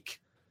butt cheek.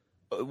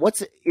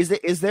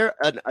 Is there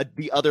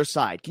the other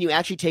side? Can you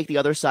actually take the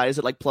other side? Is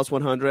it like plus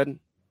 100?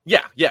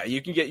 Yeah,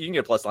 you can get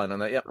a plus line on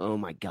that. Yeah. Oh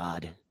my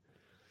God.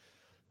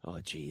 Oh,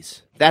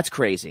 geez. That's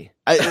crazy.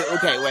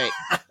 Okay,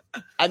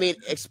 wait. I mean,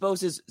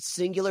 exposes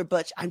singular,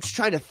 but I'm just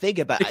trying to think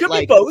about it. It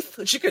could be both.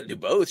 She could do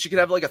both. She could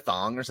have like a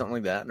thong or something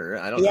like that. Or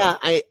I don't know. Yeah,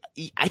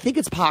 I think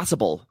it's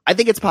possible. I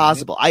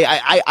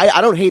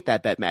don't hate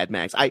that bet, Mad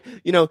Max.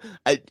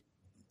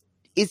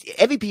 Is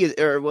MVP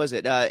or was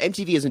it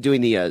MTV isn't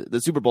doing the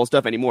Super Bowl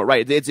stuff anymore,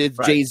 right? It's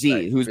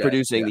Jay-Z who's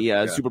producing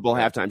the Super Bowl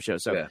halftime show.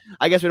 So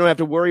I guess we don't have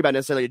to worry about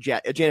necessarily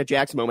a Janet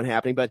Jackson moment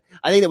happening, but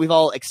I think that we've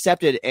all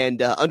accepted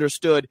and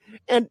understood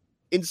and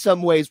in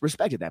some ways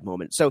respected that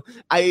moment. So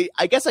I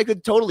guess I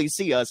could totally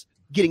see us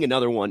getting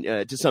another one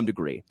to some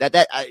degree.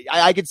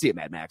 I could see it,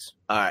 Mad Max.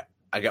 All right,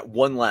 I got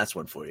one last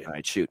one for you. All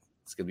right, shoot.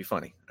 It's gonna be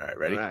funny. All right,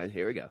 ready? All right,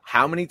 here we go.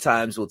 How many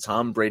times will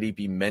Tom Brady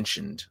be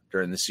mentioned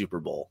during the Super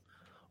Bowl?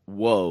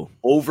 Whoa.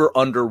 Over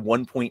under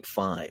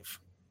 1.5.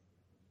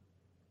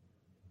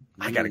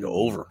 I got to go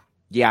over.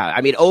 Yeah,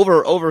 I mean,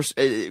 over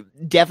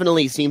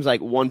definitely seems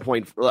like over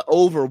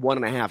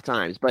 1.5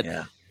 times. But,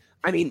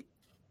 I mean,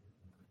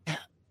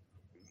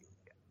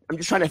 I'm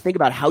just trying to think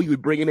about how you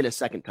would bring him in a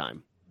second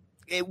time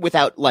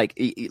without, like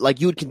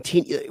you would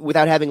continue,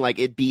 without having, like,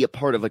 it be a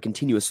part of a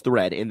continuous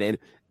thread and then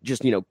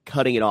just,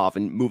 cutting it off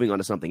and moving on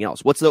to something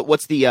else. What are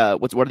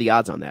the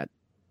odds on that?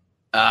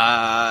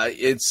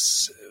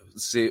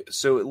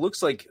 So it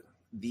looks like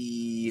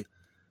the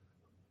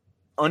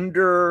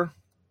under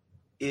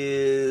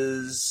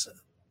is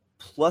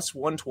plus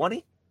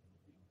 120.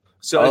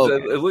 So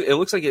it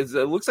looks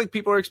like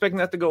people are expecting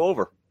that to go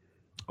over.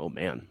 Oh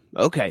man.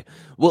 Okay.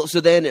 Well, so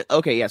then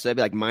so that'd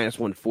be like minus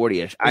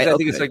 140ish. I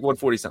think it's like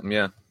 140 something.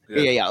 Yeah.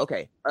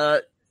 Okay.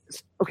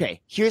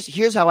 Okay.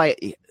 Here's how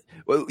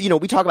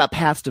we talk about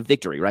paths to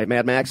victory, right,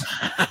 Mad Max?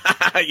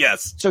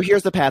 Yes. So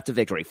here's the path to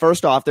victory.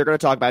 First off, they're going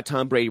to talk about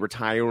Tom Brady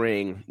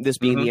retiring, this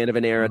being the end of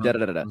an era,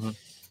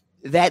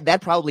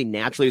 That probably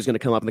naturally is going to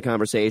come up in the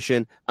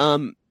conversation.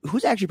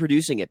 Who's actually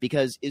producing it?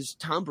 Because is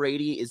Tom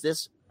Brady, is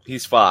this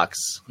He's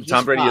Fox.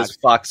 Tom Brady is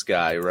Fox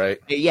guy, right?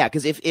 Yeah,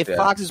 because if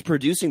Fox is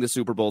producing the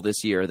Super Bowl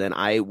this year, then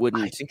I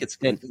wouldn't. I think it's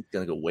going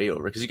to go way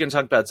over because you can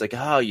talk about it's like,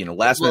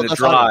 last minute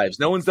drives.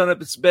 No one's done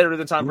it. It's better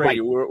than Tom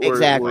Brady. Right.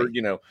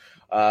 Exactly.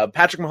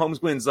 Patrick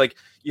Mahomes wins. Like,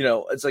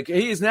 it's like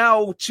he is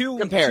now two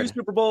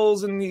Super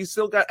Bowls and he's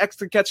still got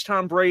extra catch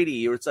Tom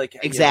Brady. Or it's like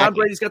Tom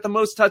Brady's got the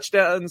most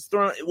touchdowns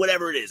thrown.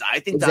 Whatever it is, I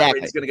think Tom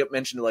Brady's going to get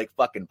mentioned like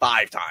fucking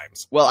 5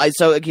 times. Well,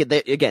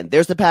 again,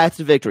 there's the path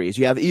to victories.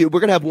 We're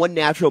going to have one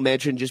natural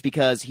mention just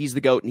because he's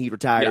the GOAT and he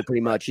retired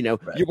pretty much. Right.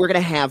 We're going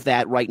to have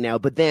that right now.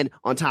 But then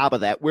on top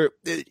of that,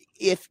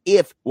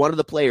 if one of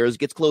the players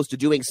gets close to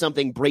doing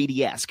something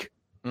Brady-esque.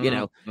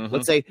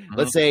 Let's say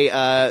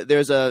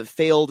there's a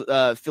failed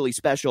Philly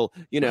special,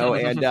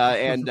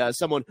 and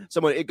someone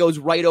it goes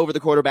right over the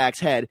quarterback's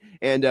head,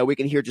 and we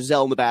can hear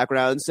Giselle in the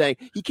background saying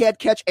he can't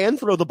catch and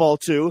throw the ball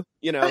too.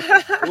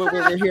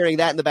 We're hearing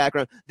that in the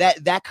background.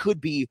 That could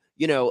be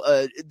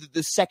the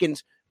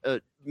second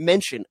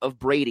mention of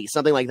Brady,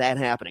 something like that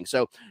happening.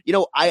 So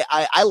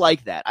I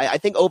like that. I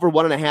think over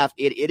 1.5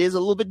 it is a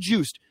little bit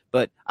juiced,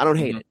 but I don't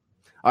hate it.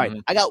 All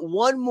right, I got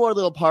one more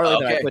little parlay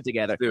that I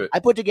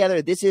put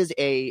together. This is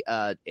a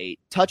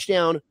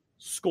touchdown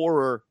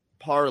scorer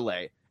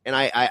parlay, and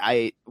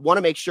I want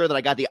to make sure that I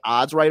got the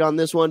odds right on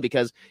this one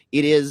because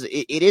it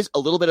is a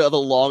little bit of a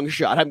long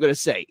shot. I'm going to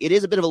say it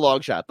is a bit of a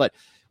long shot, but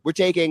we're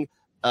taking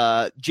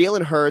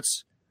Jalen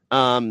Hurts.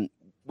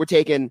 We're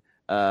taking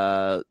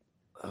Travis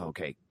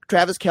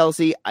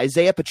Kelce,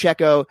 Isaiah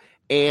Pacheco,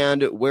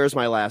 and where's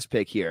my last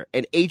pick here?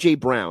 And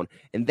AJ Brown,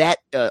 and that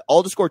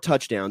all to score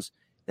touchdowns.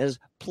 That is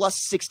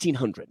plus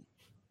 1,600.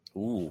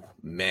 Ooh,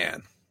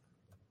 man.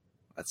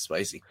 That's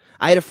spicy.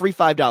 I had a free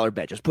 $5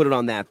 bet. Just put it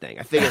on that thing.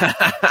 I figured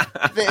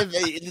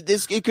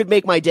it could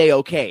make my day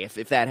okay if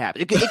that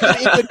happened.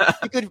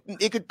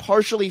 It could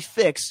partially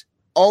fix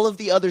all of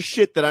the other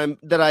shit that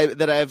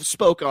I've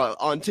spoke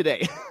on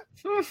today.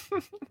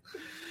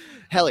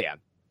 Hell yeah.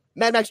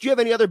 Mad Max, do you have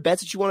any other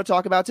bets that you want to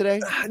talk about today?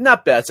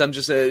 Not bets. I'm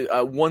just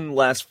one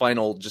last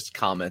final just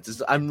comment.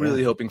 I'm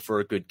really hoping for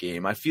a good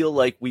game. I feel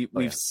like we've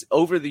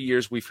over the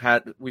years we've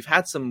had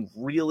some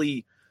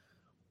really,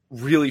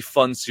 really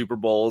fun Super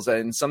Bowls,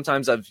 and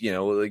sometimes I've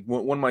like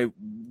one of my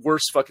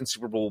worst fucking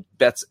Super Bowl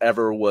bets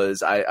ever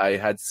was I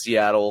had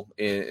Seattle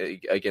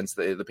against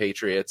the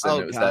Patriots,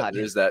 and it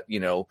was that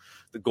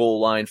the goal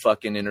line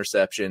fucking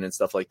interception and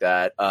stuff like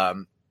that.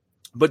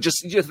 But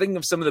just thinking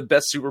of some of the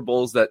best Super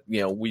Bowls that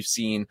we've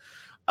seen,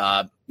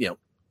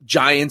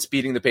 Giants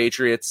beating the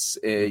Patriots,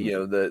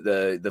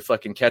 the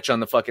fucking catch on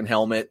the fucking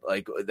helmet,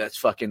 like that's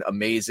fucking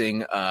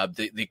amazing.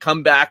 The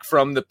comeback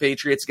from the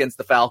Patriots against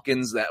the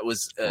Falcons, that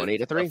was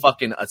 1-3,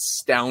 fucking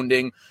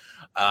astounding.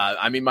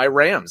 My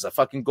Rams, a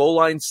fucking goal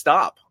line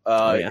stop,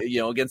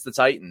 against the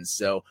Titans.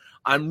 So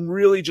I'm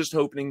really just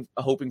hoping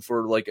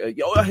for like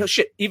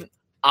even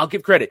I'll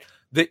give credit.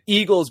 The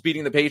Eagles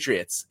beating the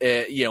Patriots,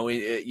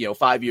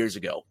 5 years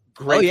ago.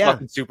 Great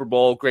fucking Super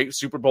Bowl, great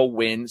Super Bowl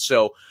win.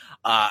 So,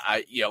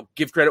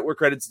 give credit where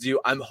credit's due.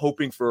 I'm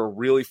hoping for a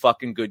really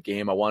fucking good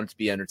game. I want it to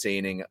be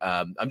entertaining.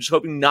 I'm just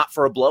hoping not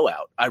for a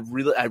blowout. I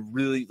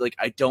really like.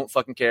 I don't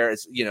fucking care.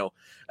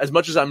 As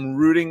much as I'm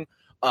rooting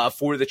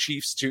for the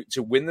Chiefs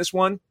to win this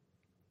one,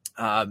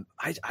 I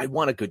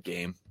want a good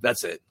game.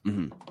 That's it.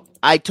 Mm-hmm.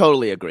 I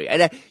totally agree.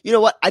 And you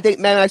know what? I think,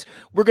 Max,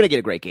 we're going to get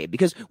a great game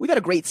because we've got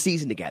a great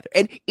season together.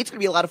 And it's going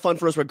to be a lot of fun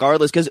for us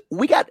regardless because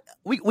we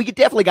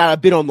definitely got a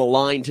bit on the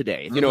line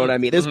today. If you know what I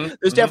mean? There's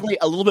definitely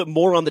a little bit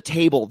more on the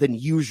table than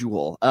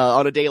usual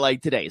on a day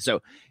like today.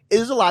 So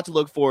there's a lot to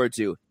look forward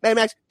to.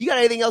 Max, you got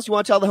anything else you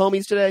want to tell the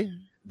homies today?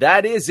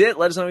 That is it.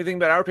 Let us know anything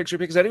about our picks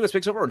anyways.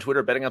 Picks over on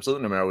Twitter, Betting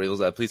Absolute, no matter what it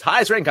is. Please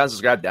highest rating, comment,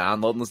 subscribe,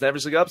 download, and listen to every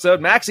single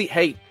episode. Maxie,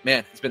 hey,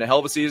 man, it's been a hell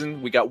of a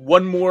season. We got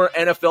one more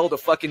NFL to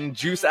fucking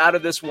juice out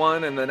of this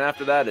one, and then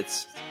after that,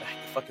 it's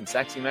fucking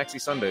Saxy Maxie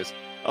Sundays.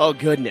 Oh,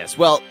 goodness.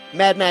 Well,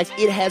 Mad Max,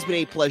 it has been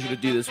a pleasure to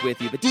do this with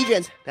you. But,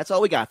 DJs, that's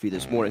all we got for you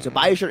this morning. So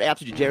buy your shirt at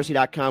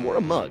AbsoluteDegeneracy.com or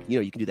a mug.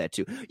 You can do that,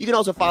 too. You can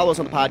also follow us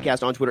on the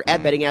podcast on Twitter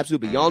at Betting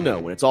Absolute. But y'all know,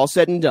 when it's all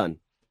said and done,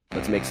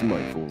 let's make some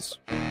money, fools.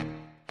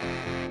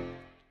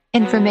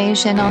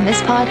 Information on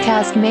this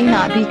podcast may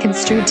not be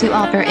construed to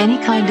offer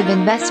any kind of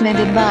investment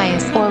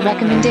advice or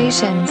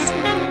recommendations.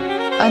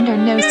 Under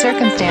no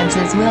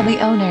circumstances will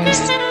the owners,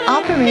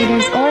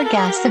 operators, or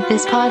guests of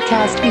this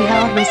podcast be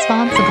held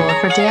responsible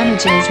for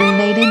damages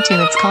related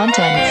to its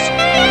contents.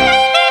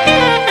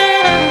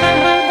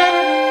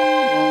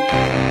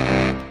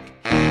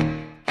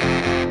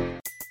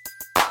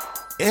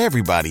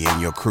 Everybody in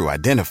your crew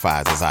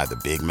identifies as either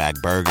Big Mac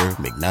Burger,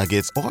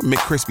 McNuggets, or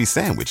McCrispy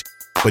Sandwich.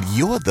 But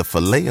you're the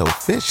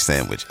Filet-O-Fish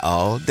Sandwich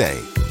all day.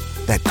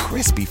 That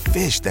crispy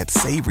fish, that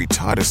savory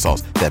tartar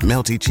sauce, that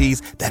melty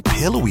cheese, that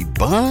pillowy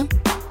bun.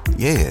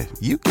 Yeah,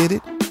 you get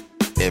it.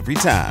 Every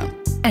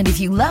time. And if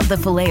you love the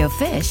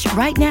Filet-O-Fish,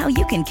 right now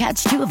you can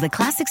catch 2 of the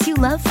classics you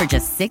love for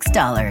just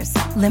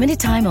 $6. Limited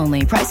time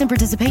only. Price and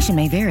participation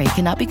may vary.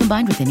 Cannot be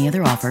combined with any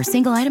other offer.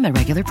 Single item at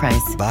regular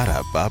price.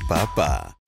 Ba-da-ba-ba-ba.